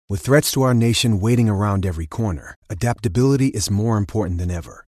With threats to our nation waiting around every corner, adaptability is more important than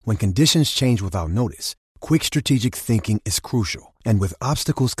ever. When conditions change without notice, quick strategic thinking is crucial. And with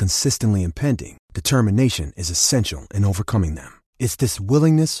obstacles consistently impending, determination is essential in overcoming them. It's this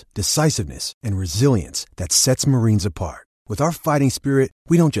willingness, decisiveness, and resilience that sets Marines apart. With our fighting spirit,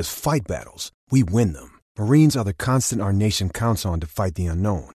 we don't just fight battles, we win them. Marines are the constant our nation counts on to fight the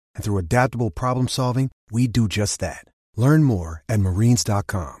unknown. And through adaptable problem solving, we do just that. Learn more at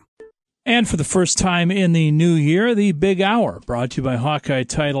marines.com. And for the first time in the new year, the Big Hour, brought to you by Hawkeye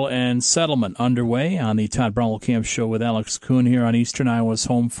Title and Settlement, underway on the Todd Brownell-Camp Show with Alex Kuhn here on Eastern Iowa's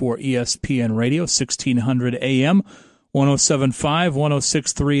home for ESPN Radio, 1600 AM, 107.5,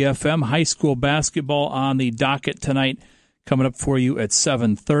 106.3 FM. High school basketball on the docket tonight, coming up for you at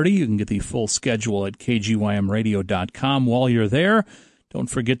 7:30. You can get the full schedule at kgymradio.com. While you're there, don't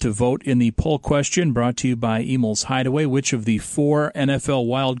forget to vote in the poll question brought to you by Emil's Hideaway. Which of the 4 NFL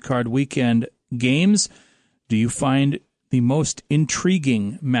wildcard weekend games do you find the most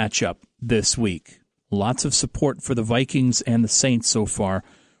intriguing matchup this week? Lots of support for the Vikings and the Saints so far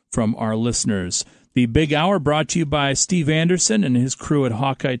from our listeners. The Big Hour brought to you by Steve Anderson and his crew at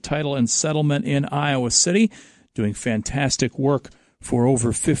Hawkeye Title and Settlement in Iowa City, doing fantastic work for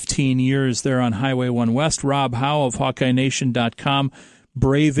over 15 years there on Highway 1 West. Rob Howe of HawkeyeNation.com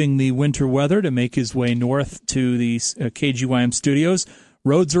braving the winter weather to make his way north to the KGYM studios.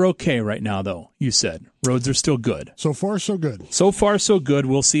 Roads are okay right now, though, you said. Roads are still good. So far, so good. So far, so good.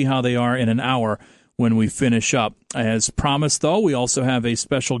 We'll see how they are in an hour when we finish up. As promised, though, we also have a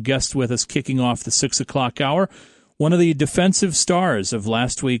special guest with us kicking off the 6 o'clock hour. One of the defensive stars of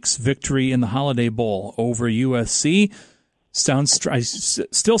last week's victory in the Holiday Bowl over USC.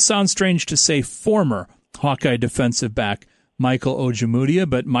 Still sounds strange to say former Hawkeye defensive back Michael Ojemudia.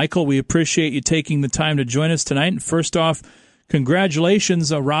 But, Michael, we appreciate you taking the time to join us tonight. And first off,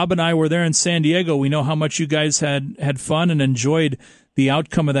 congratulations. Rob and I were there in San Diego. We know how much you guys had fun and enjoyed the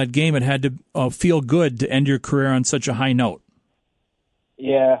outcome of that game. It had to feel good to end your career on such a high note.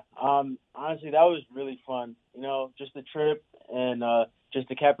 Yeah, honestly, that was really fun. You know, just the trip and just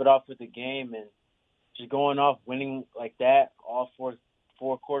to cap it off with the game and just going off winning like that, all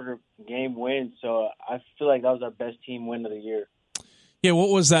four-quarter game wins. So I feel like that was our best team win of the year. Yeah, what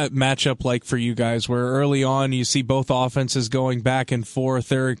was that matchup like for you guys where early on you see both offenses going back and forth?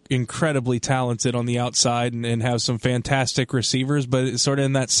 They're incredibly talented on the outside and have some fantastic receivers, but sort of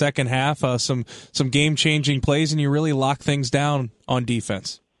in that second half, some game-changing plays, and you really lock things down on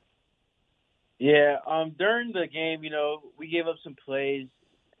defense. Yeah, during the game, you know, we gave up some plays,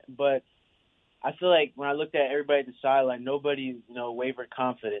 but I feel like when I looked at everybody at the sideline, nobody, you know, wavered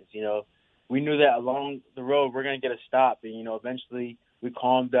confidence. You know, we knew that along the road we're going to get a stop, and, you know, eventually we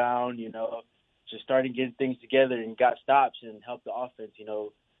calmed down, you know, just started getting things together and got stops and helped the offense, you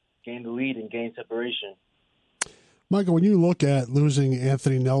know, gain the lead and gain separation. Michael, when you look at losing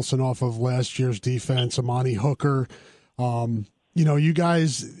Anthony Nelson off of last year's defense, Amani Hooker, you know, you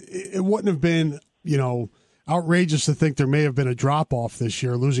guys, it wouldn't have been, you know, outrageous to think there may have been a drop-off this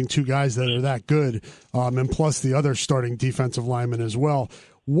year, losing 2 guys that are that good, and plus the other starting defensive lineman as well.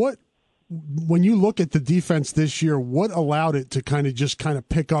 When you look at the defense this year, what allowed it to kind of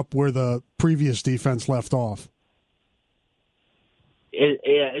pick up where the previous defense left off?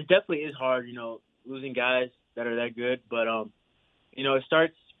 It definitely is hard, you know, losing guys that are that good. But, you know, it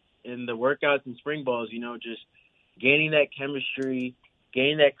starts in the workouts and spring balls, you know, just gaining that chemistry,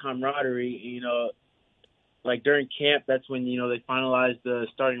 gaining that camaraderie. You know, like during camp, that's when, you know, they finalize the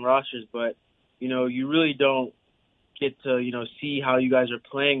starting rosters. But, you know, you really don't get to, you know, see how you guys are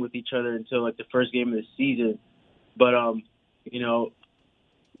playing with each other until like the first game of the season. But, you know,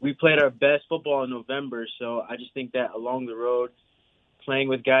 we played our best football in November. So I just think that along the road, playing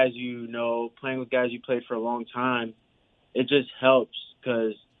with guys you know, playing with guys you played for a long time, it just helps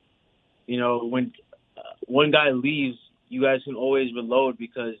because, you know, when one guy leaves, you guys can always reload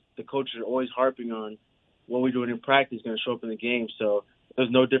because the coaches are always harping on what we're doing in practice is going to show up in the game. So it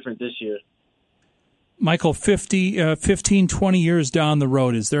was no different this year. Michael, 15, 20 years down the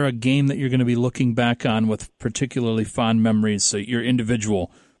road, is there a game that you're going to be looking back on with particularly fond memories, your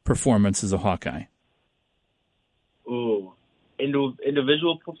individual performance as a Hawkeye? Ooh,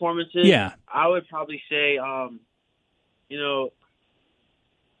 individual performances? Yeah. I would probably say, you know,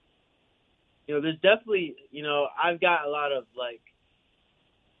 there's definitely, you know, I got a lot of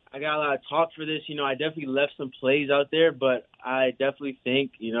talk for this. You know, I definitely left some plays out there, but I definitely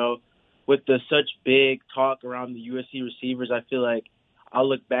think, you know, with such big talk around the USC receivers, I feel like I'll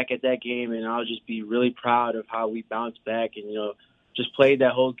look back at that game and I'll just be really proud of how we bounced back and, you know, just played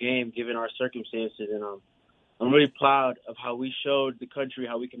that whole game given our circumstances. And I'm really proud of how we showed the country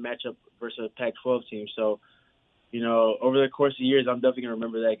how we can match up versus a Pac-12 team. So, over the course of years, I'm definitely going to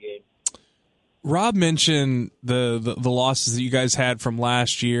remember that game. Rob mentioned the losses that you guys had from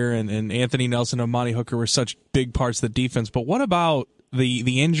last year, and Anthony Nelson and Amani Hooker were such big parts of the defense. But what about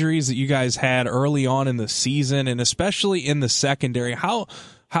the injuries that you guys had early on in the season, and especially in the secondary? How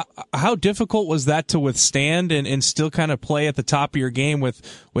difficult was that to withstand and still kind of play at the top of your game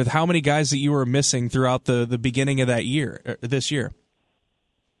with how many guys that you were missing throughout the beginning of this year?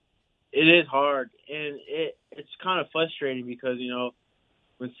 It is hard, and it's kind of frustrating because,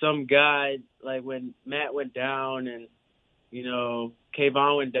 when some guys, like when Matt went down and,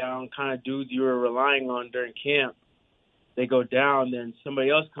 Kayvon went down, kind of dudes you were relying on during camp, they go down, then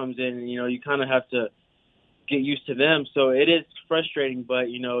somebody else comes in and, you kind of have to get used to them. So it is frustrating, but,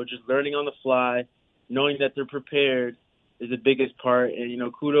 just learning on the fly, knowing that they're prepared is the biggest part.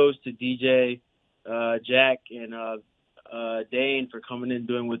 And, kudos to DJ, Jack, and Dane for coming in and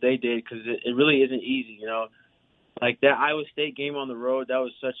doing what they did, because it really isn't easy, Like that Iowa State game on the road, that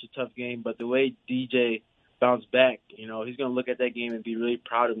was such a tough game. But the way DJ bounced back, he's going to look at that game and be really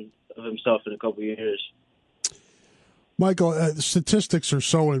proud of himself in a couple of years. Michael, statistics are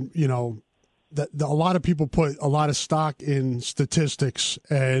so, that a lot of people put a lot of stock in statistics,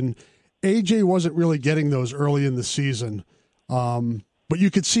 and AJ wasn't really getting those early in the season. But you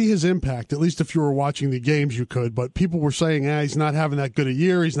could see his impact, at least if you were watching the games, you could. But people were saying, he's not having that good a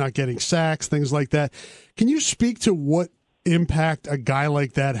year. He's not getting sacks, things like that. Can you speak to what impact a guy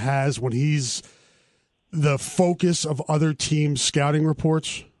like that has when he's the focus of other teams' scouting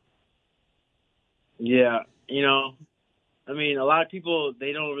reports? Yeah, a lot of people,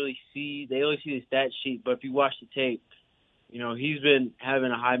 they don't really see, they only see the stat sheet. But if you watch the tape, he's been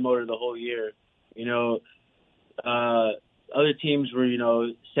having a high motor the whole year. Other teams were,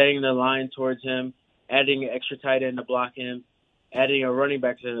 setting the line towards him, adding an extra tight end to block him, adding a running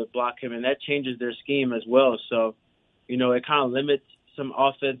back to block him, and that changes their scheme as well. So, it kind of limits some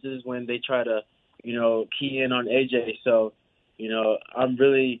offenses when they try to, key in on AJ. So, I'm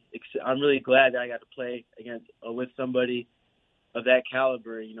really glad that I got to play with somebody of that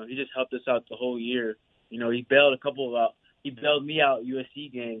caliber. He just helped us out the whole year. He bailed me out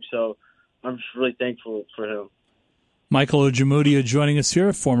USC games, so I'm just really thankful for him. Michael Ojemudia joining us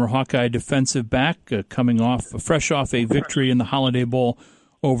here, former Hawkeye defensive back, fresh off a victory in the Holiday Bowl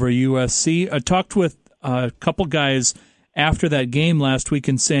over USC. I talked with a couple guys after that game last week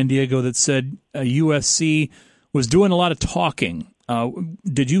in San Diego that said USC was doing a lot of talking.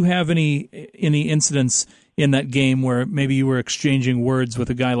 Did you have any incidents in that game where maybe you were exchanging words with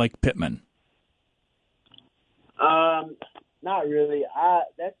a guy like Pittman? Not really.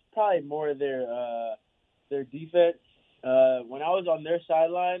 That's probably more their defense. When I was on their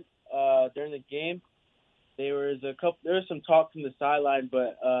sideline during the game, there was some talk from the sideline,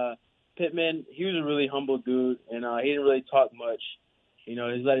 but Pittman, he was a really humble dude, and he didn't really talk much. He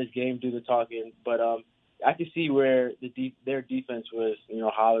let his game do the talking. But I could see where their defense was,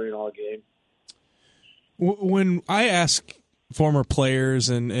 hollering all game. When I ask former players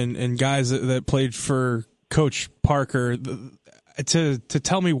and guys that played for Coach Parker to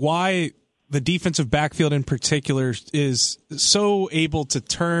tell me why the defensive backfield in particular is so able to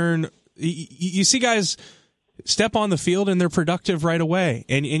turn. You see guys step on the field and they're productive right away.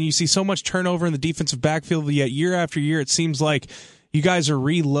 And you see so much turnover in the defensive backfield, yet year after year it seems like you guys are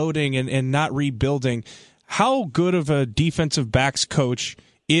reloading and not rebuilding. How good of a defensive backs coach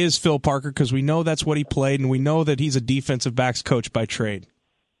is Phil Parker? Because we know that's what he played, and we know that he's a defensive backs coach by trade.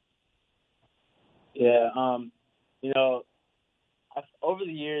 Yeah, over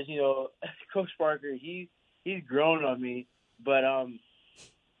the years, Coach Parker, he's grown on me, but I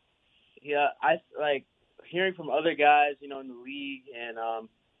like hearing from other guys, in the league and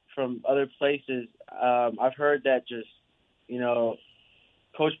from other places. I've heard that just,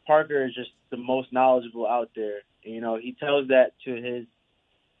 Coach Parker is just the most knowledgeable out there. He tells that to his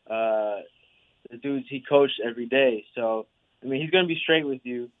the dudes he coached every day. So he's going to be straight with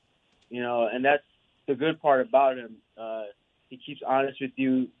you, and that's the good part about him. He keeps honest with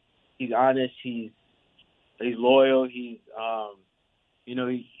you. He's honest. He's loyal. He's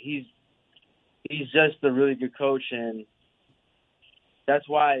just a really good coach, and that's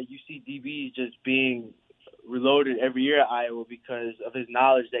why you see DBs just being reloaded every year at Iowa, because of his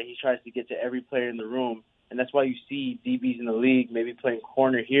knowledge that he tries to get to every player in the room. And that's why you see DBs in the league maybe playing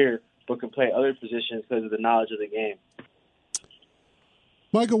corner here but can play other positions because of the knowledge of the game.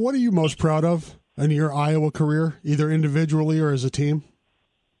 Michael, what are you most proud of in your Iowa career, either individually or as a team?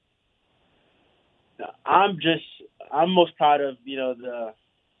 I'm most proud of, the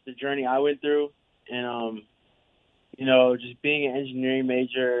journey I went through. And, just being an engineering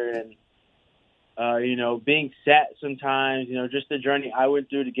major and, being set sometimes, just the journey I went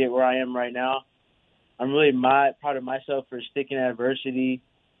through to get where I am right now. I'm really proud of myself for sticking at adversity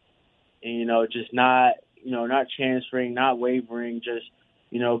and, just not transferring, not wavering, just,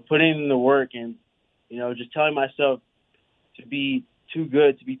 putting in the work and, just telling myself to be too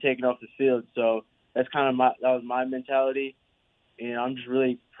good to be taken off the field. So that's that was my mentality. And I'm just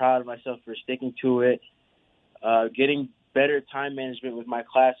really proud of myself for sticking to it, getting better time management with my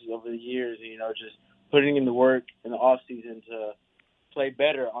classes over the years, just putting in the work in the off season to play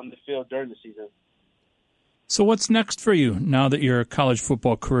better on the field during the season. So what's next for you now that your college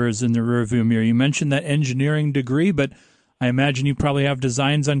football career is in the rearview mirror? You mentioned that engineering degree, but I imagine you probably have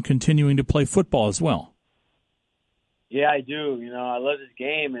designs on continuing to play football as well. Yeah, I do. I love this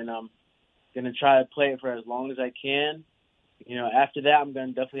game, and I'm going to try to play it for as long as I can. After that, I'm going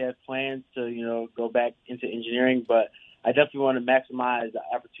to definitely have plans to, go back into engineering, but I definitely want to maximize the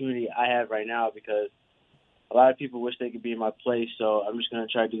opportunity I have right now because a lot of people wish they could be in my place, so I'm just going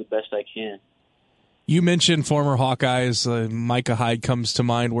to try to do the best I can. You mentioned former Hawkeyes. Micah Hyde comes to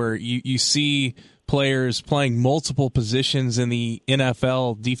mind, where you see players playing multiple positions in the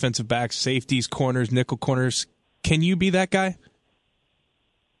NFL, defensive backs, safeties, corners, nickel corners. Can you be that guy?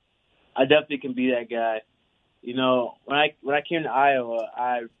 I definitely can be that guy. When I came to Iowa,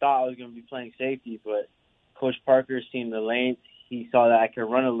 I thought I was going to be playing safety, but Coach Parker seen the length. He saw that I could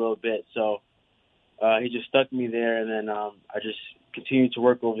run a little bit, so he just stuck me there, and then I just continued to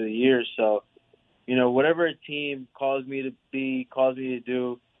work over the years. So, whatever a team calls me to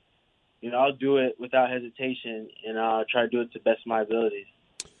do, I'll do it without hesitation, and I'll try to do it to the best of my abilities.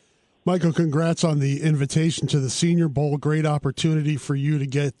 Michael, congrats on the invitation to the Senior Bowl. Great opportunity for you to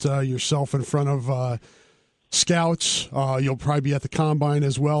get yourself in front of scouts. You'll probably be at the Combine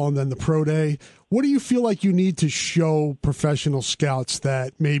as well, and then the Pro Day. What do you feel like you need to show professional scouts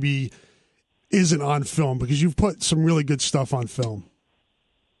that maybe isn't on film? Because you've put some really good stuff on film.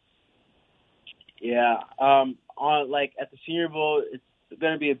 Yeah. At the Senior Bowl, it's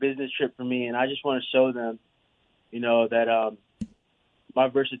going to be a business trip for me, and I just want to show them, that my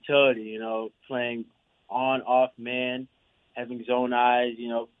versatility, playing on, off, man, having zone eyes,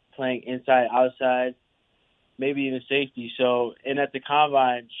 playing inside, outside, maybe even safety. So, and at the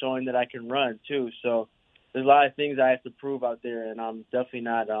Combine, showing that I can run too. So there's a lot of things I have to prove out there, and I'm definitely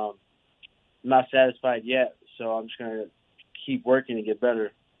not satisfied yet. So I'm just going to keep working to get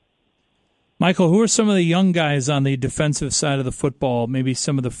better. Michael, who are some of the young guys on the defensive side of the football, maybe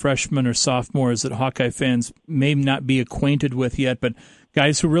some of the freshmen or sophomores that Hawkeye fans may not be acquainted with yet, but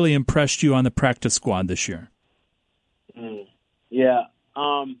guys who really impressed you on the practice squad this year? Yeah.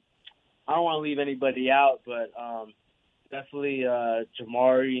 I don't want to leave anybody out, but definitely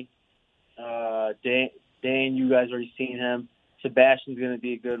Jamari, Dan, you guys already seen him. Sebastian's going to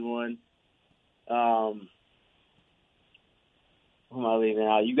be a good one. Who am I leaving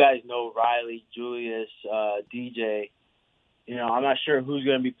out? You guys know Riley, Julius, DJ. I'm not sure who's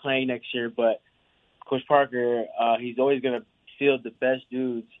going to be playing next year, but Coach Parker, he's always going to field the best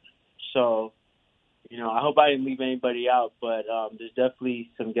dudes. So, I hope I didn't leave anybody out, but there's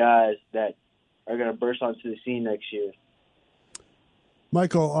definitely some guys that are going to burst onto the scene next year.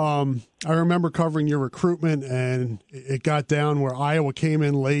 Michael, I remember covering your recruitment, and it got down where Iowa came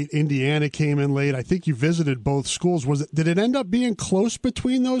in late, Indiana came in late. I think you visited both schools. Did it end up being close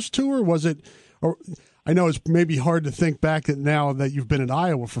between those two, or was it? Or I know it's maybe hard to think back that now that you've been in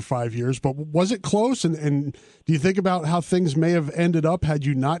Iowa for 5 years, but was it close? And do you think about how things may have ended up had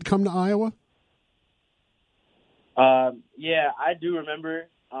you not come to Iowa? Yeah, I do remember.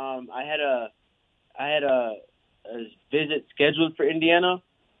 I had a visit scheduled for Indiana,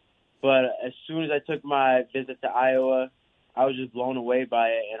 but as soon as I took my visit to Iowa, I was just blown away by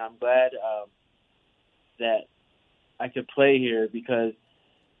it, and I'm glad that I could play here because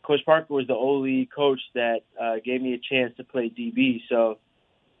Coach Parker was the only coach that gave me a chance to play DB. So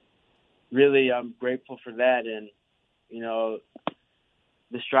really, I'm grateful for that, and the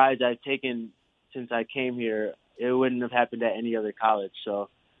strides I've taken since I came here, it wouldn't have happened at any other college. So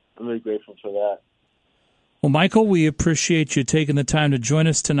I'm really grateful for that. Well, Michael, we appreciate you taking the time to join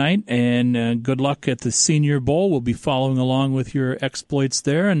us tonight, and good luck at the Senior Bowl. We'll be following along with your exploits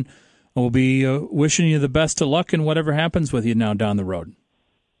there, and we'll be wishing you the best of luck in whatever happens with you now down the road.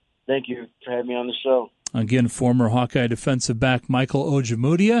 Thank you for having me on the show. Again, former Hawkeye defensive back Michael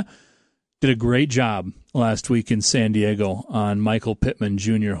Ojemudia did a great job last week in San Diego on Michael Pittman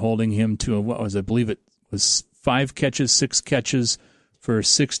Jr., holding him to, I believe it was 6 catches for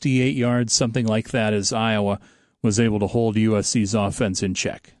 68 yards, something like that, as Iowa was able to hold USC's offense in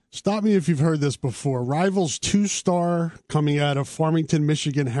check. Stop me if you've heard this before. Rivals 2-star coming out of Farmington,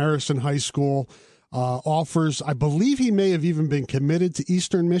 Michigan, Harrison High School, offers, I believe he may have even been committed to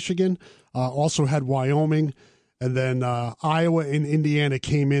Eastern Michigan, also had Wyoming, and then Iowa and Indiana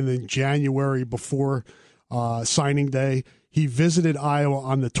came in January before signing day. He visited Iowa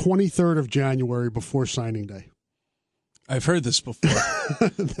on the 23rd of January before signing day. I've heard this before.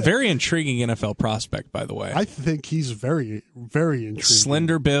 Very intriguing NFL prospect, by the way. I think he's very, very intriguing.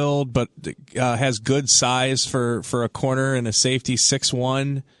 Slender build, but has good size for a corner and a safety,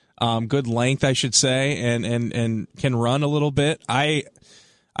 6'1", good length, I should say, and can run a little bit. I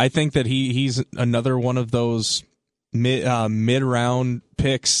think that he's another one of those mid-round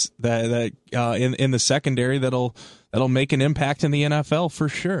picks that in the secondary that'll make an impact in the NFL for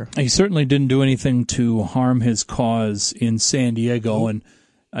sure. He certainly didn't do anything to harm his cause in San Diego. And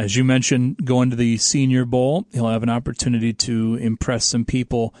as you mentioned, going to the Senior Bowl, he'll have an opportunity to impress some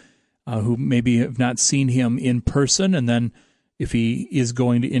people who maybe have not seen him in person. And then if he is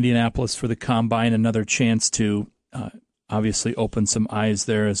going to Indianapolis for the Combine, another chance to obviously open some eyes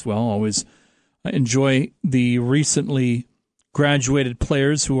there as well. Always enjoy the recently graduated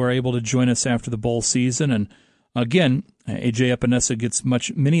players who are able to join us after the bowl season. And again, A.J. Epinesa gets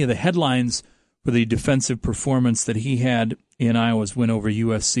many of the headlines for the defensive performance that he had in Iowa's win over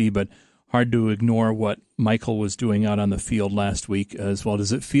USC, but hard to ignore what Michael was doing out on the field last week as well.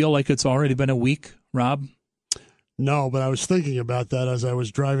 Does it feel like it's already been a week, Rob? No, but I was thinking about that as I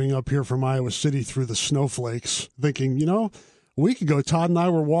was driving up here from Iowa City through the snowflakes, thinking, a week ago, Todd and I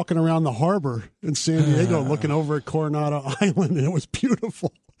were walking around the harbor in San Diego looking over at Coronado Island, and it was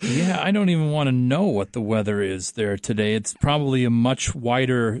beautiful. Yeah, I don't even want to know what the weather is there today. It's probably a much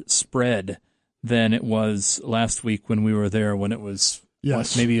wider spread than it was last week when we were there, when it was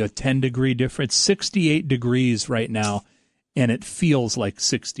maybe a 10-degree difference. 68 degrees right now, and it feels like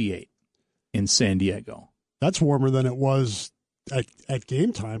 68 in San Diego. That's warmer than it was at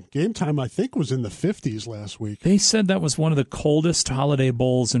game time. Game time, I think, was in the 50s last week. They said that was one of the coldest holiday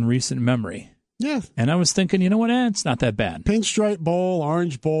bowls in recent memory. Yeah. And I was thinking, you know what, it's not that bad. Pinstripe Bowl,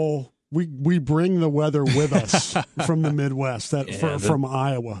 Orange Bowl, we bring the weather with us from the Midwest, from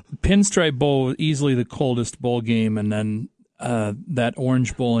Iowa. Pinstripe Bowl, easily the coldest bowl game, and then that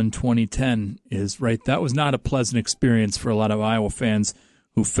Orange Bowl in 2010 is right. That was not a pleasant experience for a lot of Iowa fans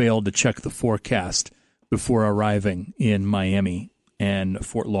who failed to check the forecast before arriving in Miami and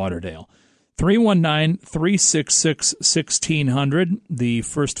Fort Lauderdale. 319-366-1600, the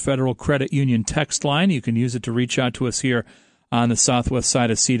First Federal Credit Union text line. You can use it to reach out to us here on the southwest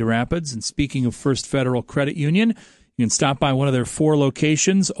side of Cedar Rapids. And speaking of First Federal Credit Union, you can stop by one of their 4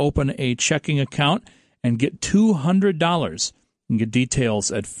 locations, open a checking account, and get $200. You can get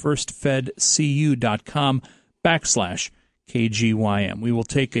details at firstfedcu.com/KGYM. We will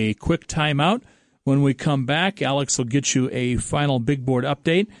take a quick timeout. When we come back, Alex will get you a final big board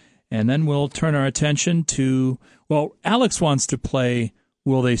update. And then we'll turn our attention to, Alex wants to play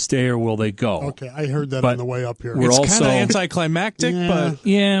Will They Stay or Will They Go? Okay, I heard that on the way up here. It's kind of anticlimactic, but...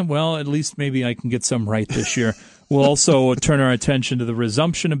 Yeah, well, at least maybe I can get some right this year. We'll also turn our attention to the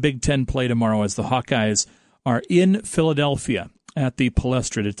resumption of Big Ten play tomorrow as the Hawkeyes are in Philadelphia at the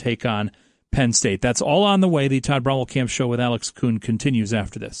Palestra to take on Penn State. That's all on the way. The Todd Bromwell-Camp Show with Alex Kuhn continues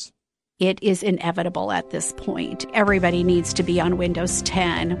after this. It is inevitable at this point. Everybody needs to be on Windows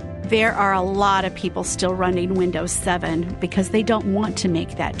 10. There are a lot of people still running Windows 7 because they don't want to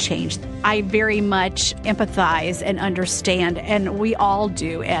make that change. I very much empathize and understand, and we all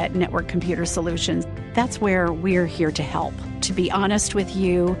do at Network Computer Solutions. That's where we're here to help, to be honest with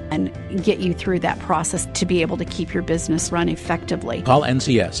you and get you through that process to be able to keep your business run effectively. Call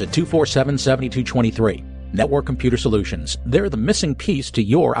NCS at 247-7223. Network Computer Solutions. They're the missing piece to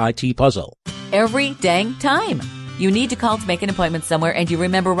your IT puzzle. Every dang time. You need to call to make an appointment somewhere and you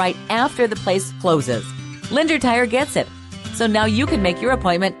remember right after the place closes. Linder Tire gets it. So now you can make your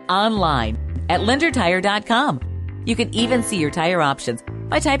appointment online at lindertire.com. You can even see your tire options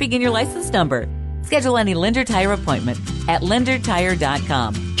by typing in your license number. Schedule any Linder Tire appointment at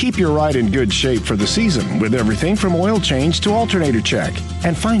lindertire.com. Keep your ride in good shape for the season with everything from oil change to alternator check.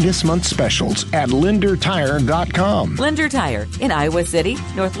 And find this month's specials at lindertire.com. Linder Tire in Iowa City,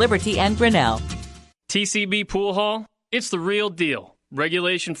 North Liberty, and Grinnell. TCB Pool Hall, it's the real deal.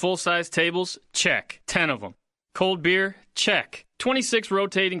 Regulation full-size tables, check. 10 of them. Cold beer, check. 26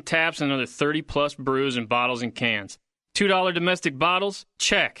 rotating taps and another 30-plus brews and bottles and cans. $2 domestic bottles,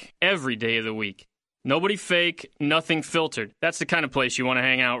 check. Every day of the week. Nobody fake, nothing filtered. That's the kind of place you want to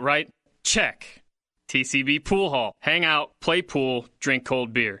hang out, right? Check. TCB Pool Hall. Hang out, play pool, drink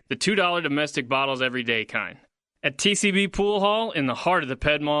cold beer. The $2 domestic bottles every day kind. at TCB Pool Hall in the heart of the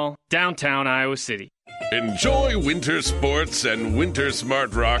Ped Mall, downtown Iowa City. Enjoy winter sports and winter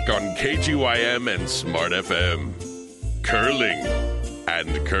Smart Rock on KGYM and Smart FM. Curling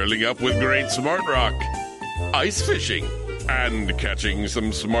and curling up with great Smart Rock. Ice fishing and catching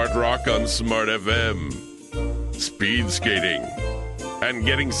some Smart Rock on Smart FM. Speed skating and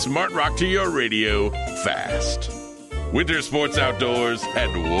getting Smart Rock to your radio fast. Winter sports outdoors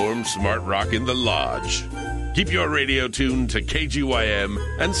and warm Smart Rock in the lodge. Keep your radio tuned to KGYM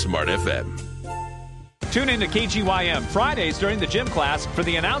and Smart FM. Tune in to KGYM Fridays during the gym class for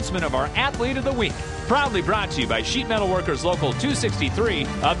the announcement of our Athlete of the Week. Proudly brought to you by Sheet Metal Workers Local 263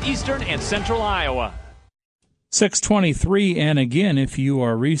 of Eastern and Central Iowa. 623, and again, if you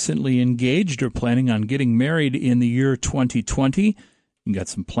are recently engaged or planning on getting married in the year 2020, you got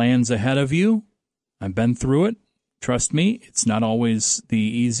some plans ahead of you. I've been through it. Trust me, it's not always the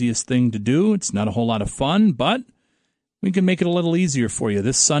easiest thing to do. It's not a whole lot of fun, but we can make it a little easier for you.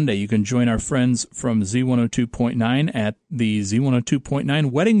 This Sunday, you can join our friends from Z102.9 at the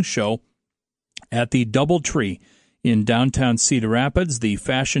Z102.9 Wedding Show at the Doubletree in downtown Cedar Rapids. The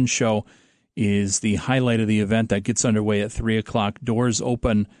fashion show is the highlight of the event that gets underway at 3 o'clock. Doors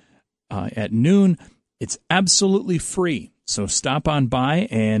open at noon. It's absolutely free, so stop on by.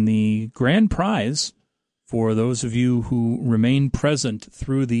 And the grand prize for those of you who remain present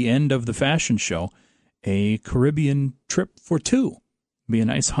through the end of the fashion show, a Caribbean trip for two. Be a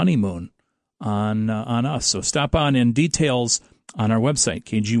nice honeymoon on us. So stop on, and details on our website,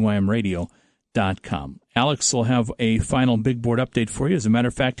 kgymradio.com. Alex will have a final big board update for you. As a matter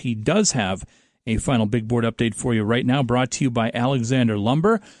of fact, he does have a final big board update for you right now, brought to you by Alexander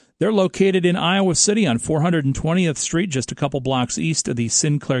Lumber. They're located in Iowa City on 420th Street, just a couple blocks east of the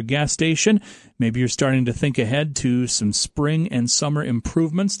Sinclair gas station. Maybe you're starting to think ahead to some spring and summer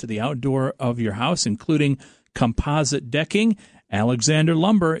improvements to the outdoor of your house, including composite decking. Alexander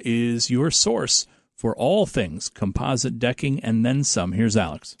Lumber is your source for all things composite decking and then some. Here's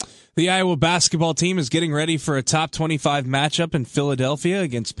Alex. The Iowa basketball team is getting ready for a top 25 matchup in Philadelphia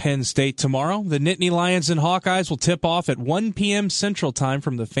against Penn State tomorrow. The Nittany Lions and Hawkeyes will tip off at 1 p.m. Central Time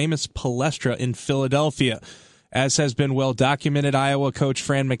from the famous Palestra in Philadelphia. As has been well documented, Iowa coach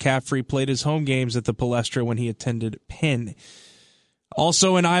Fran McCaffrey played his home games at the Palestra when he attended Penn.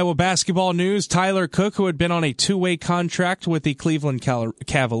 Also in Iowa basketball news, Tyler Cook, who had been on a two-way contract with the Cleveland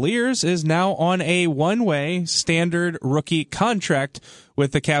Cavaliers, is now on a one-way standard rookie contract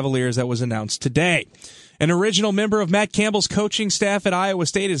with the Cavaliers that was announced today. An original member of Matt Campbell's coaching staff at Iowa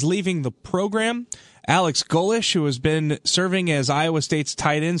State is leaving the program. Alex Golish, who has been serving as Iowa State's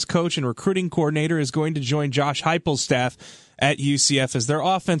tight ends coach and recruiting coordinator, is going to join Josh Heupel's staff at UCF as their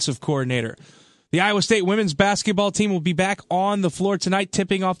offensive coordinator. The Iowa State women's basketball team will be back on the floor tonight,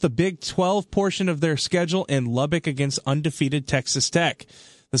 tipping off the Big 12 portion of their schedule in Lubbock against undefeated Texas Tech.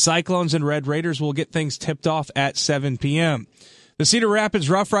 The Cyclones and Red Raiders will get things tipped off at 7 p.m. The Cedar Rapids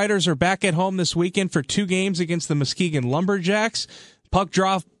Rough Riders are back at home this weekend for 2 games against the Muskegon Lumberjacks. Puck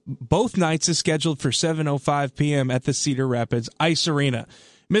drop both nights is scheduled for 7:05 p.m. at the Cedar Rapids Ice Arena.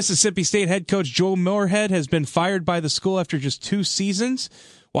 Mississippi State head coach Joe Moorhead has been fired by the school after just 2 seasons.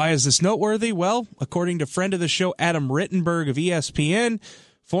 Why is this noteworthy? Well, according to friend of the show Adam Rittenberg of ESPN,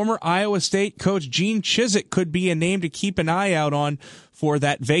 former Iowa State coach Gene Chizik could be a name to keep an eye out on for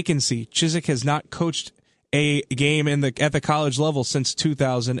that vacancy. Chizik has not coached a game at the college level since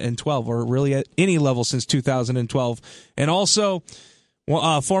 2012, or really at any level since 2012. And also,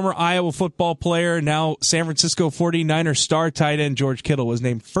 former Iowa football player, now San Francisco 49er star tight end George Kittle was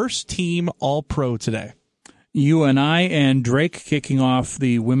named first team All-Pro today. UNI and Drake kicking off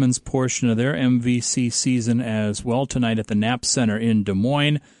the women's portion of their MVC season as well tonight at the Knapp Center in Des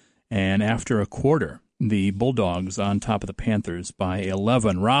Moines. And after a quarter, the Bulldogs on top of the Panthers by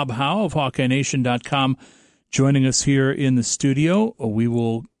 11. Rob Howe of HawkeyeNation.com joining us here in the studio. We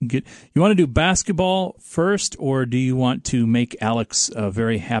will get. You want to do basketball first, or do you want to make Alex a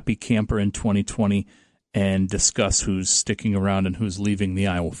very happy camper in 2020 and discuss who's sticking around and who's leaving the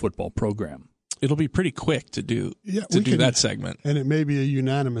Iowa football program? It'll be pretty quick to do that segment. And it may be a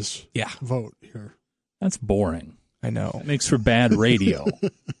unanimous vote here. That's boring. I know. It makes for bad radio.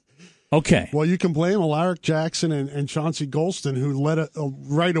 Okay. Well, you can blame Alaric Jackson and Chauncey Golston, who let it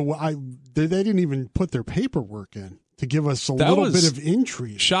right away. They didn't even put their paperwork in to give us a little bit of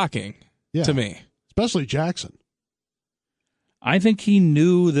intrigue. Shocking to me. Especially Jackson. I think he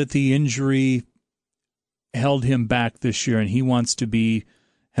knew that the injury held him back this year, and he wants to be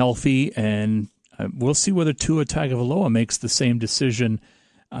healthy, and we'll see whether Tua Tagovailoa makes the same decision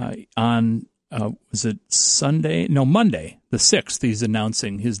on was it Sunday? No, Monday, the 6th, he's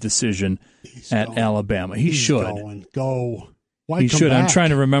announcing his decision at Alabama. He should. Go. Why he come should. back? I'm trying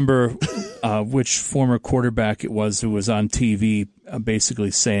to remember which former quarterback it was who was on TV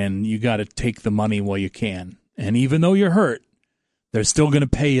basically saying, you got to take the money while you can. And even though you're hurt, they're still going to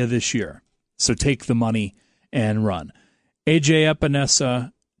pay you this year. So take the money and run. A.J.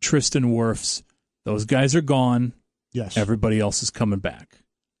 Epinesa, Tristan Wirfs, those guys are gone. Yes. Everybody else is coming back.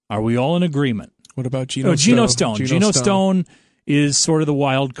 Are we all in agreement? What about Geno Stone? Geno Stone is sort of the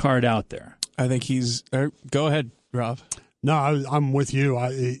wild card out there. I think he's. Go ahead, Rob. No, I'm with you.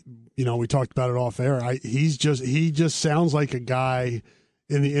 We talked about it off air. He just sounds like a guy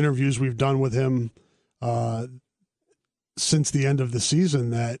in the interviews we've done with him since the end of the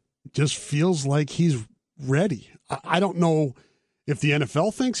season that just feels like he's ready. I don't know if the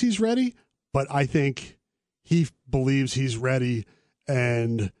NFL thinks he's ready, but I think he believes he's ready,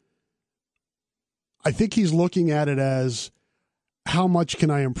 and I think he's looking at it as, how much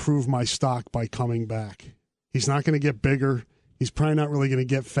can I improve my stock by coming back? He's not going to get bigger. He's probably not really going to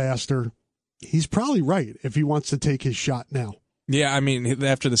get faster. He's probably right if he wants to take his shot now. Yeah, I mean,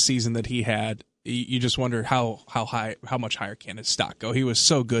 after the season that he had, you just wonder how much higher can his stock go. He was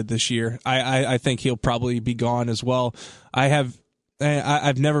so good this year. I think he'll probably be gone as well. I've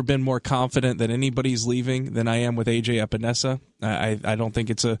never been more confident that anybody's leaving than I am with A.J. Epinesa. I don't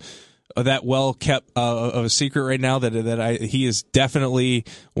think it's that well kept of a secret right now that he is definitely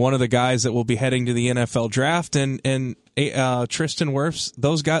one of the guys that will be heading to the NFL draft, and Tristan Wirfs,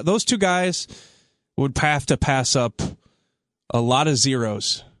 those two guys would have to pass up a lot of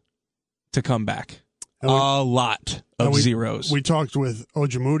zeros to come back. A lot of zeros. We talked with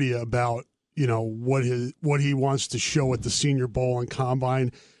Ojemudia about what he wants to show at the Senior Bowl and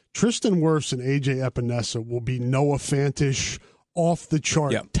Combine. Tristan Wirfs and A.J. Epinesa will be Noah Fantish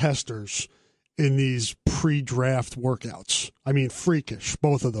off-the-chart testers in these pre-draft workouts. I mean, freakish,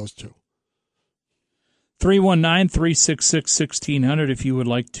 both of those two. 319-366-1600 if you would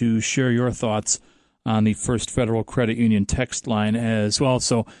like to share your thoughts on the First Federal Credit Union text line as well.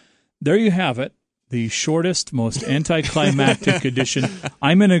 So there you have it, the shortest, most anticlimactic edition.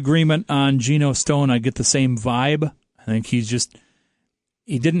 I'm in agreement on Geno Stone. I get the same vibe. I think he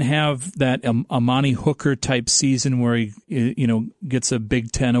didn't have that Amani Hooker type season where he gets a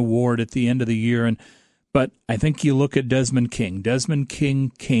Big Ten award at the end of the year. But I think you look at Desmond King. Desmond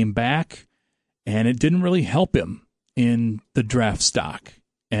King came back, and it didn't really help him in the draft stock.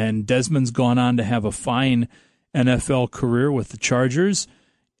 And Desmond's gone on to have a fine NFL career with the Chargers.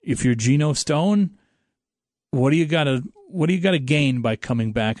 If you're Geno Stone, what do you got to gain by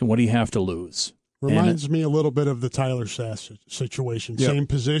coming back, and what do you have to lose? Reminds me a little bit of the Tyler Sass situation. Yep. Same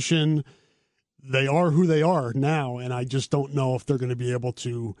position. They are who they are now, and I just don't know if they're going to be able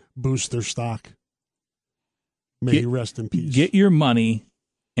to boost their stock. May he rest in peace. Get your money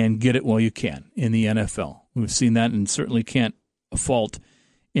and get it while you can in the NFL. We've seen that and certainly can't fault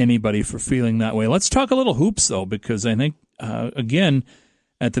anybody for feeling that way. Let's talk a little hoops, though, because I think, again,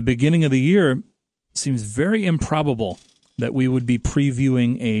 at the beginning of the year, it seems very improbable that we would be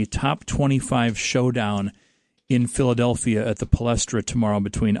previewing a top 25 showdown in Philadelphia at the Palestra tomorrow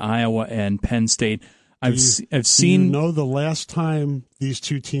between Iowa and Penn State. I've seen. Do you know the last time these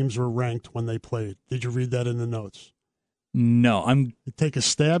two teams were ranked when they played? Did you read that in the notes? No, take a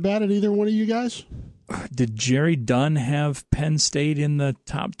stab at it. Either one of you guys. Did Jerry Dunn have Penn State in the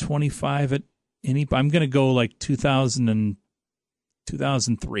top 25 at any? I'm going to go like 2000 and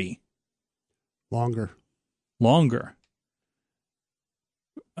 2003. Longer.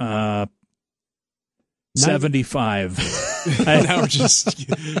 75. Now we're just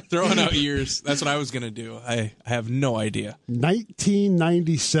throwing out years. That's what I was going to do. I have no idea.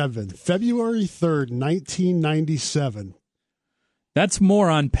 1997, February 3rd, 1997. That's more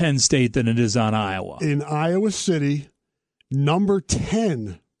on Penn State than it is on Iowa. In Iowa City, number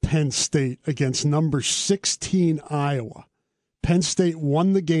 10 Penn State against number 16 Iowa. Penn State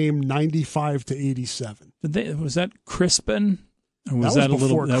won the game 95-87. Was that Crispin? Or was that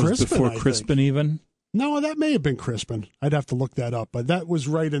before Crispin even? No, that may have been Crispin. I'd have to look that up, but that was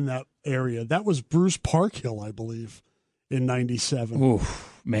right in that area. That was Bruce Parkhill, I believe, in 97. Oh,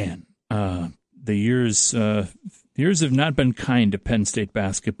 man. The years have not been kind to Penn State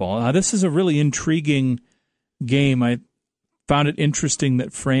basketball. This is a really intriguing game. I found it interesting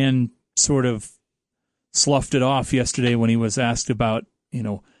that Fran sort of sloughed it off yesterday when he was asked about,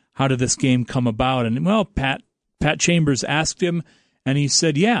 how did this game come about? And, well, Pat Chambers asked him, and he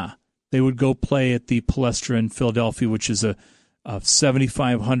said, yeah, they would go play at the Palestra in Philadelphia, which is a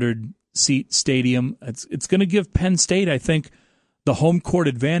 7,500-seat stadium. It's going to give Penn State, I think, the home court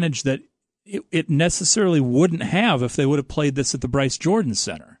advantage that it necessarily wouldn't have if they would have played this at the Bryce Jordan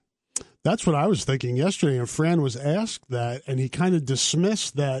Center. That's what I was thinking yesterday, and Fran was asked that, and he kind of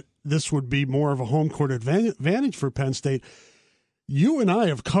dismissed that this would be more of a home court advantage for Penn State. You and I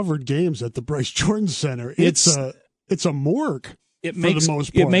have covered games at the Bryce Jordan Center. It's a morgue for the most part.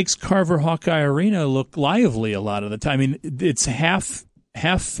 It makes Carver Hawkeye Arena look lively a lot of the time. I mean, it's half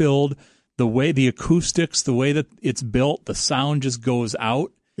filled. The way the acoustics, the way that it's built, the sound just goes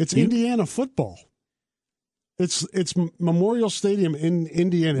out. It's Indiana football. It's Memorial Stadium in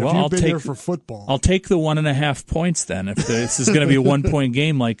Indiana. If you've been there for football. I'll take the 1.5 points then. If this is going to be a 1-point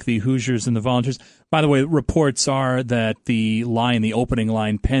game like the Hoosiers and the Volunteers. By the way, reports are that the opening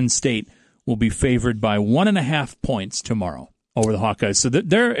line, Penn State will be favored by 1.5 points tomorrow over the Hawkeyes. So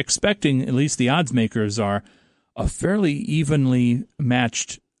they're expecting, at least the odds makers are, a fairly evenly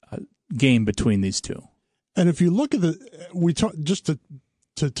matched game between these two. And if you look at just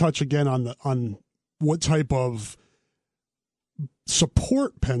to touch again on what type of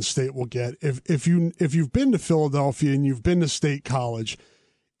support Penn State will get. If you've been to Philadelphia and you've been to State College,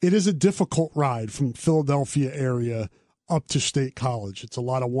 it is a difficult ride from Philadelphia area up to State College. It's a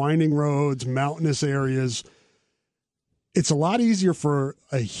lot of winding roads, mountainous areas. It's a lot easier for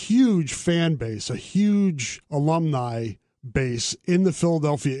a huge fan base, a huge alumni base in the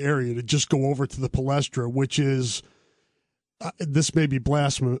Philadelphia area to just go over to the Palestra, which is this may be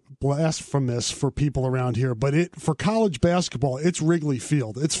blasphemous for people around here, but for college basketball, it's Wrigley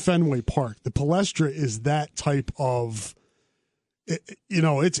Field. It's Fenway Park. The Palestra is that type of,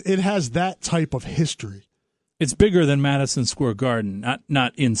 it has that type of history. It's bigger than Madison Square Garden,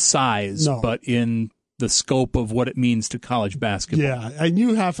 not in size, but in the scope of what it means to college basketball. Yeah, and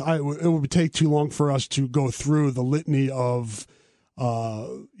it would take too long for us to go through the litany of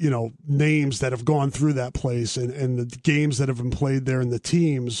names that have gone through that place and the games that have been played there and the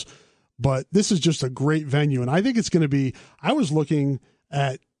teams. But this is just a great venue. And I think it's going to be, I was looking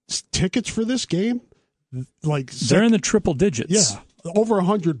at tickets for this game. They're in the triple digits. Yeah. Over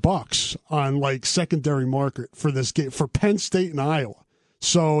 $100 on secondary market for this game for Penn State and Iowa.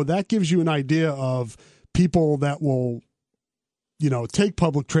 So that gives you an idea of people that will, take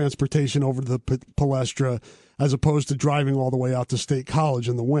public transportation over to the Palestra as opposed to driving all the way out to State College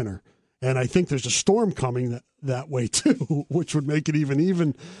in the winter. And I think there's a storm coming that way too, which would make it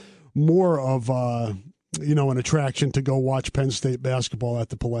even more of an attraction to go watch Penn State basketball at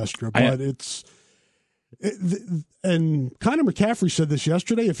the Palestra. But and Connor McCaffrey said this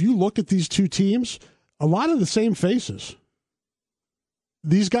yesterday, if you look at these two teams, a lot of the same faces.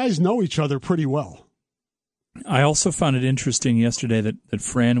 These guys know each other pretty well. I also found it interesting yesterday that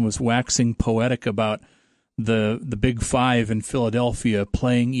Fran was waxing poetic about the Big Five in Philadelphia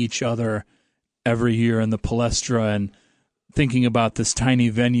playing each other every year in the Palestra and thinking about this tiny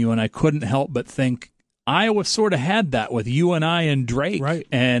venue, and I couldn't help but think Iowa sort of had that with UNI and Drake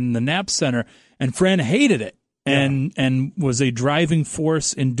and the Knapp Center, and Fran hated it and was a driving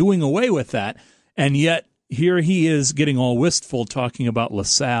force in doing away with that, and yet here he is getting all wistful talking about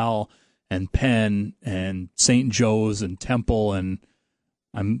LaSalle and Penn and St. Joe's and Temple, and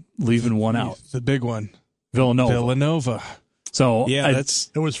I'm leaving one out. The big one. Villanova. So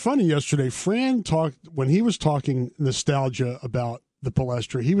it was funny yesterday. Fran talked, when he was talking nostalgia about the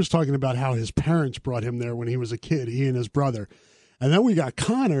Palestra, he was talking about how his parents brought him there when he was a kid, he and his brother. And then we got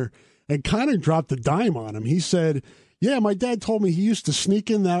Connor, and Connor dropped the dime on him. He said, yeah, my dad told me he used to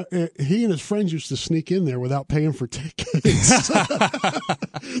sneak in that. He and his friends used to sneak in there without paying for tickets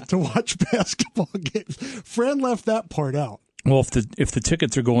to watch basketball games. Fran left that part out. Well, if the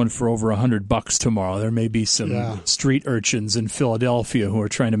tickets are going for over $100 tomorrow, there may be some street urchins in Philadelphia who are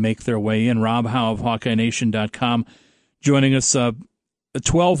trying to make their way in. Rob Howe of HawkeyeNation.com joining us. A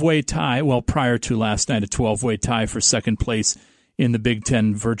 12-way tie. Well, prior to last night, a 12-way tie for second place in the Big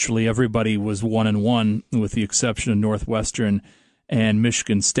Ten. Virtually everybody was 1-1, with the exception of Northwestern and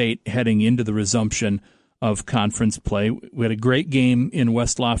Michigan State heading into the resumption of conference play. We had a great game in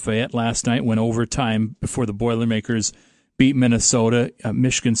West Lafayette last night, went overtime before the Boilermakers beat Minnesota.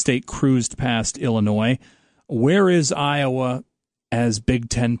 Michigan State cruised past Illinois. Where is Iowa as Big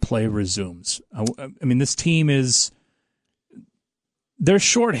Ten play resumes? I mean, this team they're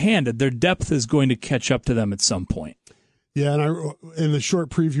shorthanded. Their depth is going to catch up to them at some point. Yeah, and in the short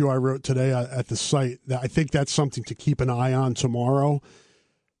preview I wrote today at the site, I think that's something to keep an eye on tomorrow.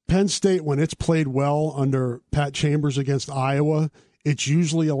 Penn State, when it's played well under Pat Chambers against Iowa, it's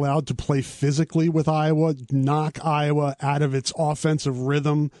usually allowed to play physically with Iowa, knock Iowa out of its offensive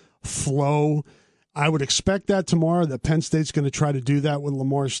rhythm, flow. I would expect that tomorrow, that Penn State's going to try to do that with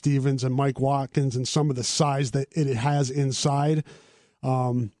Lamar Stevens and Mike Watkins and some of the size that it has inside.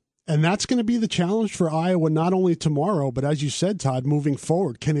 And that's going to be the challenge for Iowa, not only tomorrow, but as you said, Todd, moving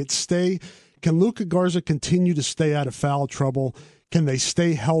forward. Can Luka Garza continue to stay out of foul trouble? Can they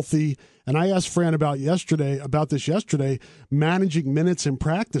stay healthy? And I asked Fran about this yesterday, managing minutes in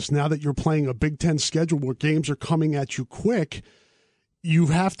practice. Now that you're playing a Big Ten schedule where games are coming at you quick, you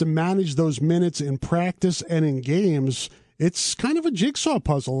have to manage those minutes in practice and in games. It's kind of a jigsaw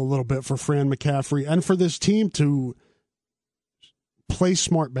puzzle a little bit for Fran McCaffrey and for this team to play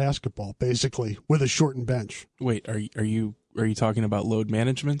smart basketball, basically, with a shortened bench. Wait, are you talking about load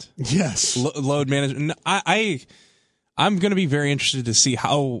management? Yes. Load management. I'm going to be very interested to see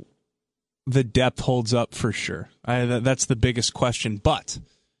how the depth holds up for sure. That's the biggest question. But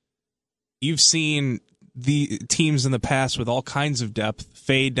you've seen the teams in the past with all kinds of depth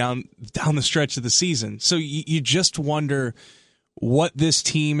fade down the stretch of the season. So you just wonder what this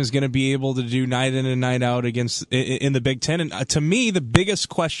team is going to be able to do night in and night out in the Big Ten. And to me, the biggest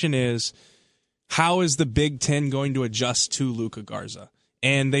question is, how is the Big Ten going to adjust to Luka Garza?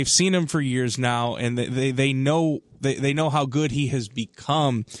 And they've seen him for years now, and they know how good he has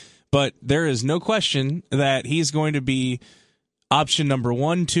become. But there is no question that he's going to be option number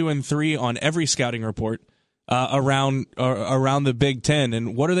 1, 2, and 3 on every scouting report around the Big Ten.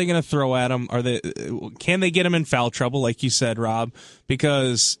 And what are they going to throw at him? Can they get him in foul trouble, like you said, Rob?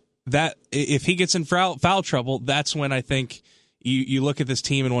 Because that if he gets in foul trouble, that's when I think you look at this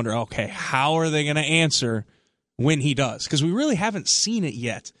team and wonder, okay, how are they going to answer when he does? Because we really haven't seen it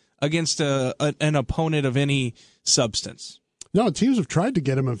yet against an opponent of any substance. No, teams have tried to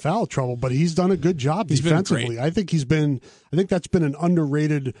get him in foul trouble, but he's done a good job defensively. I think that's been an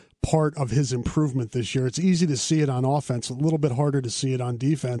underrated part of his improvement this year. It's easy to see it on offense, a little bit harder to see it on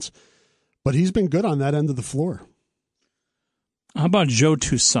defense, but he's been good on that end of the floor. How about Joe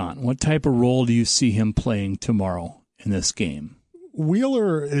Toussaint? What type of role do you see him playing tomorrow in this game?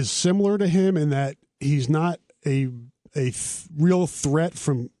 Wheeler is similar to him in that he's not a real threat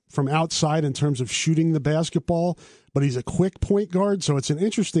from outside in terms of shooting the basketball, but he's a quick point guard, so it's an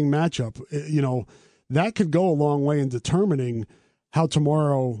interesting matchup. That could go a long way in determining how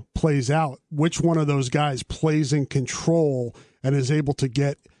tomorrow plays out, which one of those guys plays in control and is able to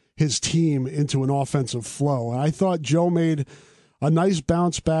get his team into an offensive flow. And I thought Joe made a nice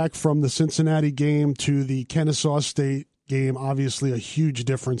bounce back from the Cincinnati game to the Kennesaw State game. Obviously a huge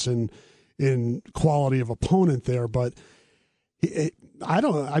difference in quality of opponent there, but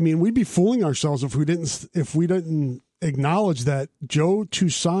we'd be fooling ourselves if we didn't acknowledge that Joe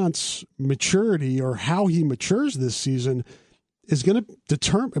Toussaint's maturity, or how he matures this season, is going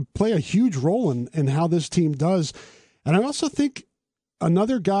to play a huge role in how this team does. And I also think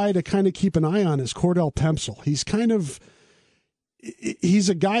another guy to kind of keep an eye on is Cordell Pemsel. He's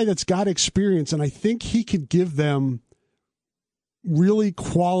a guy that's got experience, and I think he could give them really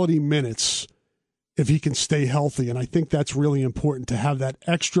quality minutes if he can stay healthy. And I think that's really important, to have that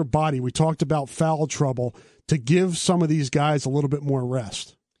extra body. We talked about foul trouble, to give some of these guys a little bit more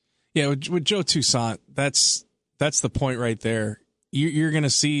rest. Yeah, with Joe Toussaint, that's the point right there. You're going to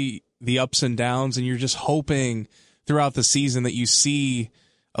see the ups and downs, and you're just hoping throughout the season that you see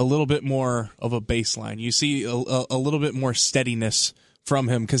a little bit more of a baseline. You see a little bit more steadiness from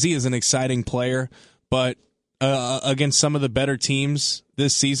him, because he is an exciting player, but against some of the better teams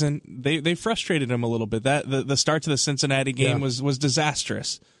this season, they frustrated him a little bit. The start to the Cincinnati game was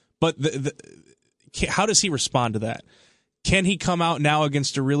disastrous. But how does he respond to that? Can he come out now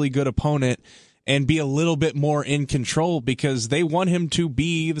against a really good opponent and be a little bit more in control, because they want him to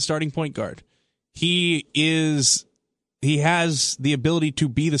be the starting point guard? He has the ability to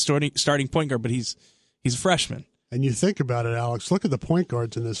be the starting point guard, but he's a freshman. And you think about it, Alex, look at the point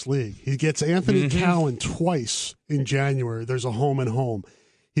guards in this league. He gets Anthony Cowan twice in January. There's a home and home.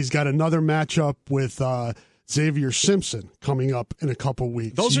 He's got another matchup with Xavier Simpson coming up in a couple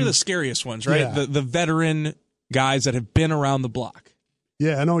weeks. Those are the scariest ones, right? Yeah. The veteran guys that have been around the block.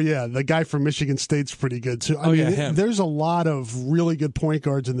 Yeah, the guy from Michigan State's pretty good too. Him. There's a lot of really good point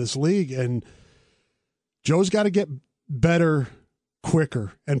guards in this league, and Joe's got to get better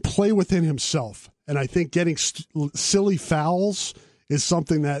quicker and play within himself. And I think getting silly fouls is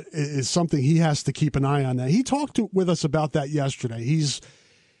something he has to keep an eye on. Now, he talked with us about that yesterday. He's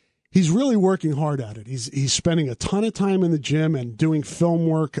really working hard at it. He's spending a ton of time in the gym and doing film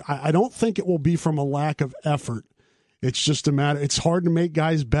work. I don't think it will be from a lack of effort. It's just a matter. It's hard to make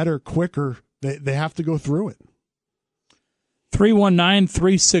guys better quicker. They have to go through it.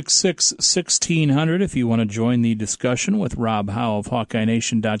 319-366-1600. If you want to join the discussion with Rob Howe of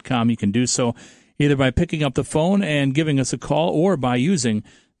HawkeyeNation.com, you can do so either by picking up the phone and giving us a call, or by using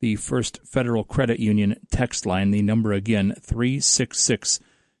the First Federal Credit Union text line. The number again, 366-1600.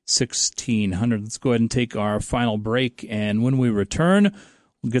 1600. Let's go ahead and take our final break, and when we return,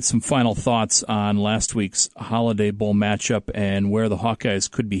 we'll get some final thoughts on last week's Holiday Bowl matchup and where the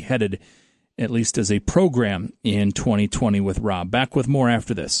Hawkeyes could be headed, at least as a program, in 2020 with Rob. Back with more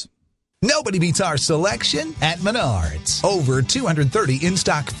after this. Nobody beats our selection at Menards. Over 230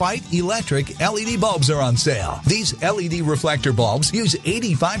 in-stock Fight electric LED bulbs are on sale. These LED reflector bulbs use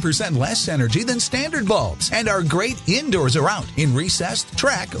 85% less energy than standard bulbs and are great indoors or out in recessed,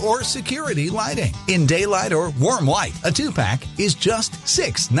 track, or security lighting. In daylight or warm light, a 2-pack is just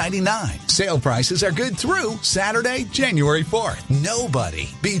 $6.99. Sale prices are good through Saturday, January 4th. Nobody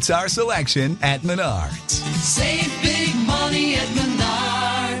beats our selection at Menards. Save big money at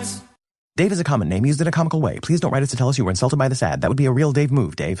Menards. Dave is a common name used in a comical way. Please don't write us to tell us you were insulted by this ad. That would be a real Dave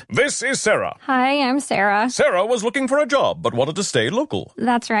move, Dave. This is Sarah. Hi, I'm Sarah. Sarah was looking for a job, but wanted to stay local.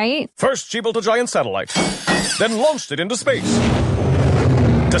 That's right. First, she built a giant satellite, then launched it into space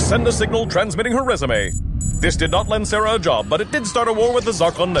to send a signal transmitting her resume. This did not lend Sarah a job, but it did start a war with the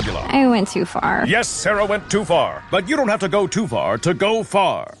Zarkon Nebula. I went too far. Yes, Sarah went too far. But you don't have to go too far to go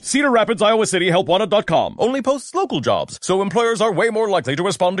far. Cedar Rapids, Iowa City, helpwanted.com only posts local jobs, so employers are way more likely to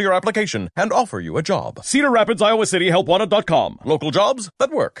respond to your application and offer you a job. Cedar Rapids, Iowa City, helpwanted.com. Local jobs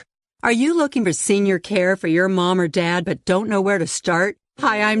that work. Are you looking for senior care for your mom or dad but don't know where to start?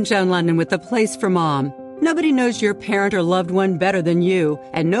 Hi, I'm Joan London with The Place for Mom. Nobody knows your parent or loved one better than you,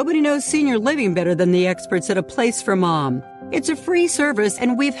 and nobody knows senior living better than the experts at A Place for Mom. It's a free service,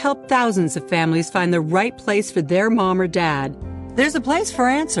 and we've helped thousands of families find the right place for their mom or dad. There's a place for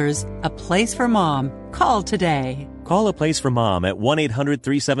answers, a place for mom. Call today. Call A Place for Mom at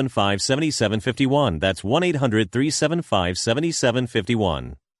 1-800-375-7751. That's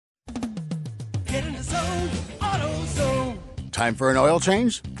 1-800-375-7751. Get in the zone, AutoZone. Time for an oil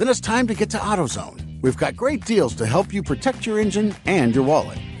change? Then it's time to get to AutoZone. We've got great deals to help you protect your engine and your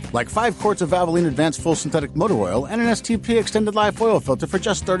wallet. Like 5 quarts of Valvoline Advanced Full Synthetic Motor Oil and an STP Extended Life Oil Filter for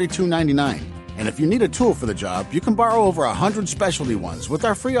just $32.99. And if you need a tool for the job, you can borrow over 100 specialty ones with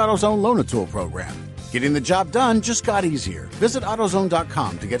our free AutoZone Loan-A-Tool program. Getting the job done just got easier. Visit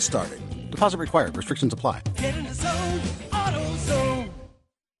AutoZone.com to get started. Deposit required. Restrictions apply. Get in the zone, AutoZone.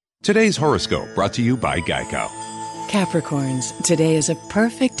 Today's horoscope brought to you by Geico. Capricorns, today is a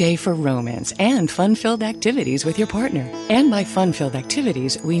perfect day for romance and fun-filled activities with your partner. And by fun-filled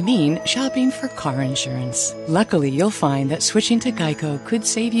activities, we mean shopping for car insurance. Luckily, you'll find that switching to Geico could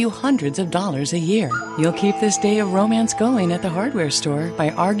save you hundreds of dollars a year. You'll keep this day of romance going at the hardware store by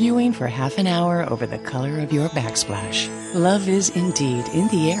arguing for half an hour over the color of your backsplash. Love is indeed in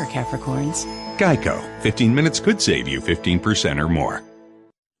the air, Capricorns. Geico. 15 minutes could save you 15% or more.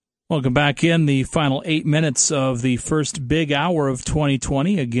 Welcome back in the final 8 minutes of the first big hour of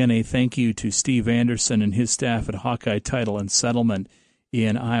 2020. Again, a thank you to Steve Anderson and his staff at Hawkeye Title and Settlement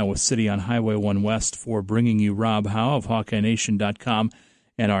in Iowa City on Highway 1 West for bringing you Rob Howe of HawkeyeNation.com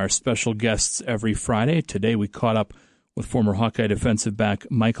and our special guests every Friday. Today we caught up with former Hawkeye defensive back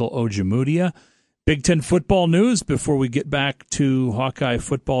Michael Ojemudia. Big Ten football news before we get back to Hawkeye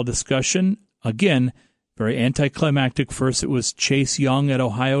football discussion. Again, very anticlimactic. First, it was Chase Young at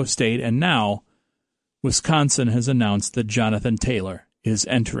Ohio State, and now Wisconsin has announced that Jonathan Taylor is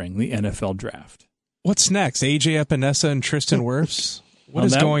entering the NFL draft. What's next? AJ Epinesa and Tristan Wirfs? What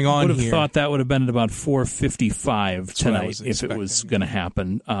is going on here? I would have thought that would have been at about 4:55 tonight if it was going to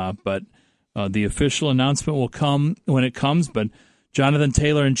happen. But the official announcement will come when it comes. But Jonathan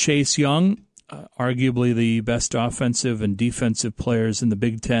Taylor and Chase Young, arguably the best offensive and defensive players in the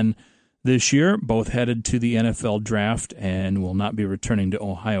Big Ten this year, both headed to the NFL draft and will not be returning to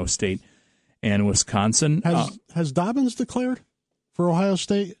Ohio State and Wisconsin. Has Dobbins declared for Ohio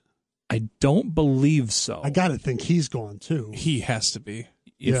State? I don't believe so. I got to think he's gone too. He has to be.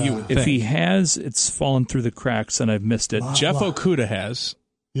 If he has, it's fallen through the cracks and I've missed it. Jeff Okudah has.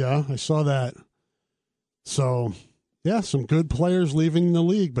 Yeah, I saw that. So, yeah, some good players leaving the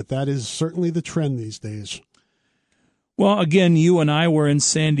league, but that is certainly the trend these days. Well, again, you and I were in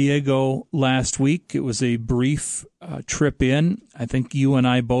San Diego last week. It was a brief trip in. I think you and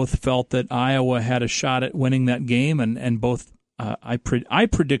I both felt that Iowa had a shot at winning that game, and both I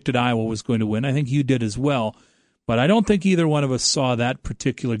predicted Iowa was going to win. I think you did as well, but I don't think either one of us saw that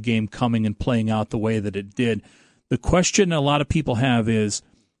particular game coming and playing out the way that it did. The question a lot of people have is,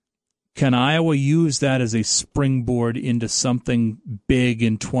 can Iowa use that as a springboard into something big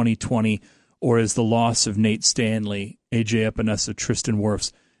in 2020, or is the loss of Nate Stanley, AJ Epinesa, Tristan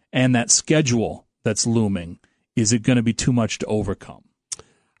Wirfs, and that schedule that's looming, is it going to be too much to overcome?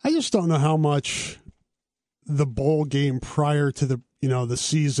 I just don't know how much the bowl game prior to the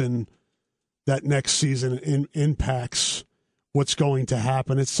season, that next season, impacts what's going to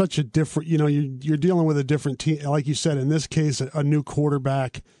happen. It's such a different, you're dealing with a different team. Like you said, in this case, a new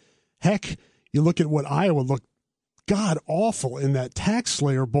quarterback. Heck, you look at what Iowa looked god awful in that Tax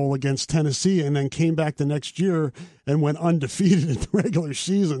Slayer Bowl against Tennessee, and then came back the next year and went undefeated in the regular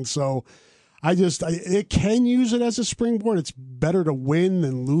season. So it can use it as a springboard. It's better to win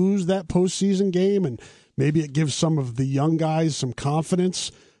than lose that postseason game, and maybe it gives some of the young guys some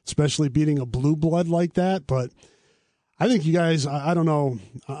confidence, especially beating a blue blood like that. But I think you guys, I don't know,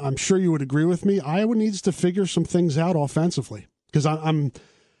 I'm sure you would agree with me. Iowa needs to figure some things out offensively, because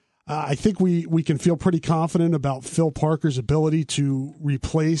I think we can feel pretty confident about Phil Parker's ability to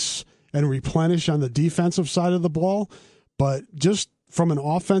replace and replenish on the defensive side of the ball, but just from an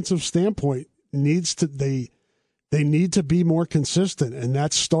offensive standpoint, they need to be more consistent, and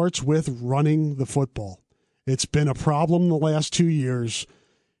that starts with running the football. It's been a problem the last 2 years.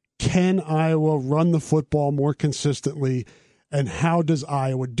 Can Iowa run the football more consistently, and how does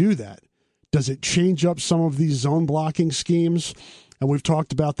Iowa do that? Does it change up some of these zone blocking schemes? And we've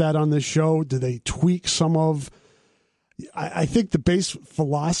talked about that on this show. Do they tweak some of... I think the base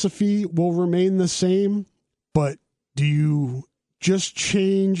philosophy will remain the same, but do you just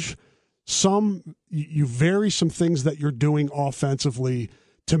change some... You vary some things that you're doing offensively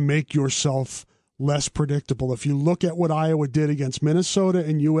to make yourself less predictable. If you look at what Iowa did against Minnesota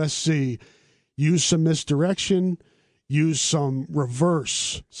and USC, use some misdirection, use some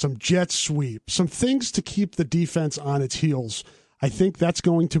reverse, some jet sweep, some things to keep the defense on its heels. I think that's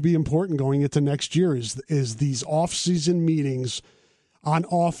going to be important going into next year is these off-season meetings on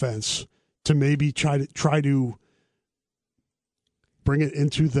offense to maybe try to bring it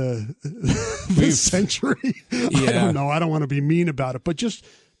into the century. Yeah. I don't know. I don't want to be mean about it, but just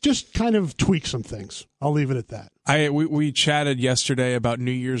kind of tweak some things. I'll leave it at that. We chatted yesterday about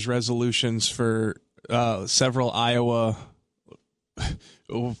New Year's resolutions for several Iowa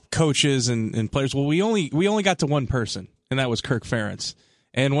coaches and players. Well, we only got to one person, and that was Kirk Ferentz.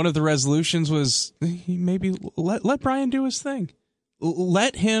 And one of the resolutions was maybe let Brian do his thing.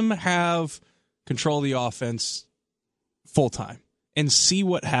 Let him have control of the offense full time and see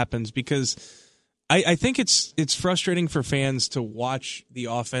what happens, because I think it's frustrating for fans to watch the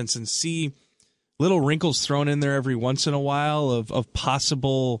offense and see little wrinkles thrown in there every once in a while of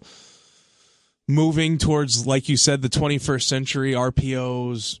possible moving towards, like you said, the 21st century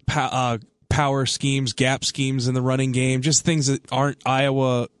RPOs, power schemes, gap schemes in the running game, just things that aren't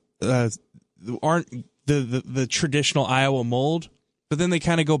Iowa, aren't the traditional Iowa mold. But then they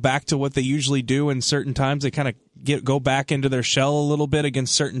kind of go back to what they usually do in certain times. They kind of go back into their shell a little bit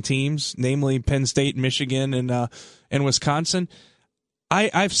against certain teams, namely Penn State, Michigan, and Wisconsin.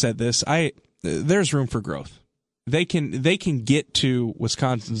 I've said this. There's room for growth. They can get to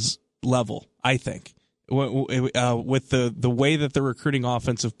Wisconsin's level, I think, with the way that they're recruiting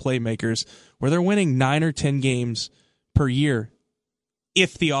offensive playmakers, where they're winning 9 or 10 games per year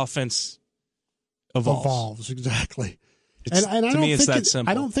if the offense evolves. Exactly. And I don't think that simple.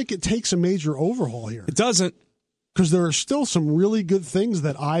 I don't think it takes a major overhaul here. It doesn't, because there are still some really good things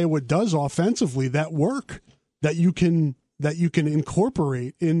that Iowa does offensively that work, that you can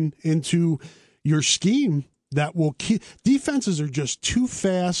incorporate into your scheme that will keep. Defenses are just too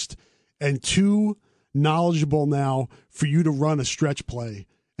fast and too knowledgeable now for you to run a stretch play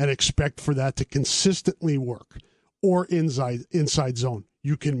and expect for that to consistently work, or inside zone.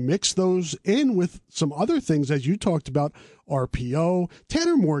 You can mix those in with some other things, as you talked about, RPO.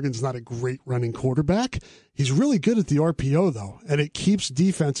 Tanner Morgan's not a great running quarterback. He's really good at the RPO, though, and it keeps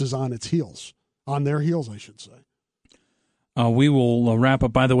defenses on their heels, I should say. We will wrap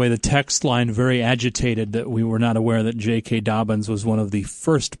up. By the way, the text line very agitated that we were not aware that J.K. Dobbins was one of the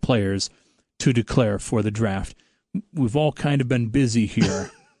first players to declare for the draft. We've all kind of been busy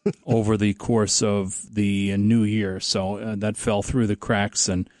here over the course of the new year, so that fell through the cracks.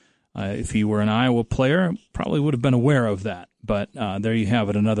 And if he were an Iowa player, probably would have been aware of that. But there you have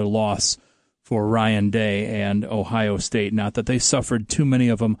it, another loss for Ryan Day and Ohio State. Not that they suffered too many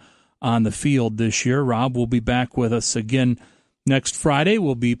of them on the field this year. Rob will be back with us again next Friday.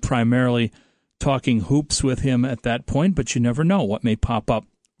 We'll be primarily talking hoops with him at that point, but you never know what may pop up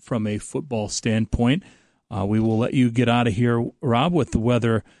from a football standpoint. We will let you get out of here, Rob, with the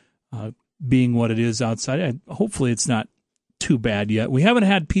weather being what it is outside. Hopefully it's not too bad yet. We haven't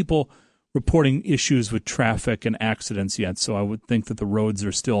had people reporting issues with traffic and accidents yet, so I would think that the roads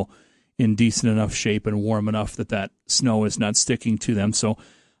are still in decent enough shape and warm enough that snow is not sticking to them. So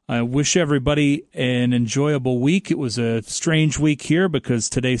I wish everybody an enjoyable week. It was a strange week here because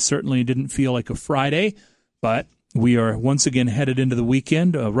today certainly didn't feel like a Friday, but we are once again headed into the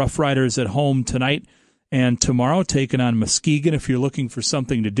weekend. Rough Riders at home tonight and tomorrow taking on Muskegon if you're looking for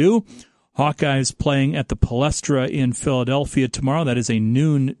something to do. Hawkeyes playing at the Palestra in Philadelphia tomorrow. That is a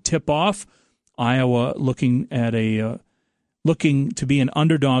noon tip-off. Iowa looking to be an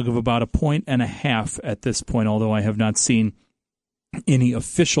underdog of about 1.5 at this point, although I have not seen any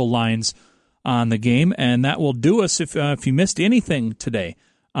official lines on the game. And that will do us if you missed anything today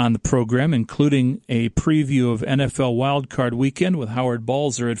on the program, including a preview of NFL Wildcard Weekend with Howard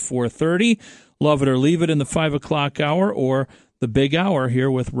Balzer at 4:30. Love it or leave it in the 5 o'clock hour, or the big hour here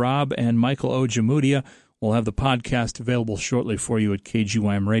with Rob and Michael Ojemudia. We'll have the podcast available shortly for you at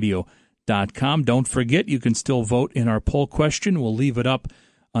KGYMradio.com. Don't forget, you can still vote in our poll question. We'll leave it up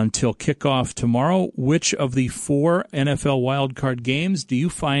until kickoff tomorrow. Which of the 4 NFL wildcard games do you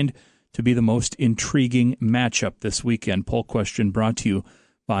find to be the most intriguing matchup this weekend? Poll question brought to you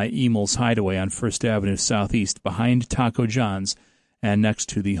by Emel's Hideaway on First Avenue Southeast, behind Taco John's and next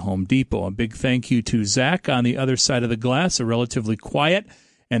to the Home Depot. A big thank you to Zach on the other side of the glass. A relatively quiet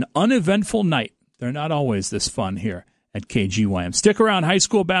and uneventful night. They're not always this fun here at KGYM. Stick around. High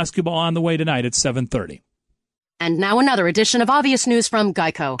school basketball on the way tonight at 7:30. And now another edition of Obvious News from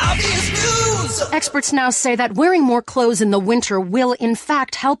Geico. Obvious News! Experts now say that wearing more clothes in the winter will, in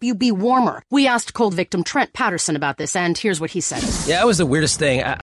fact, help you be warmer. We asked cold victim Trent Patterson about this, and here's what he said. Yeah, it was the weirdest thing.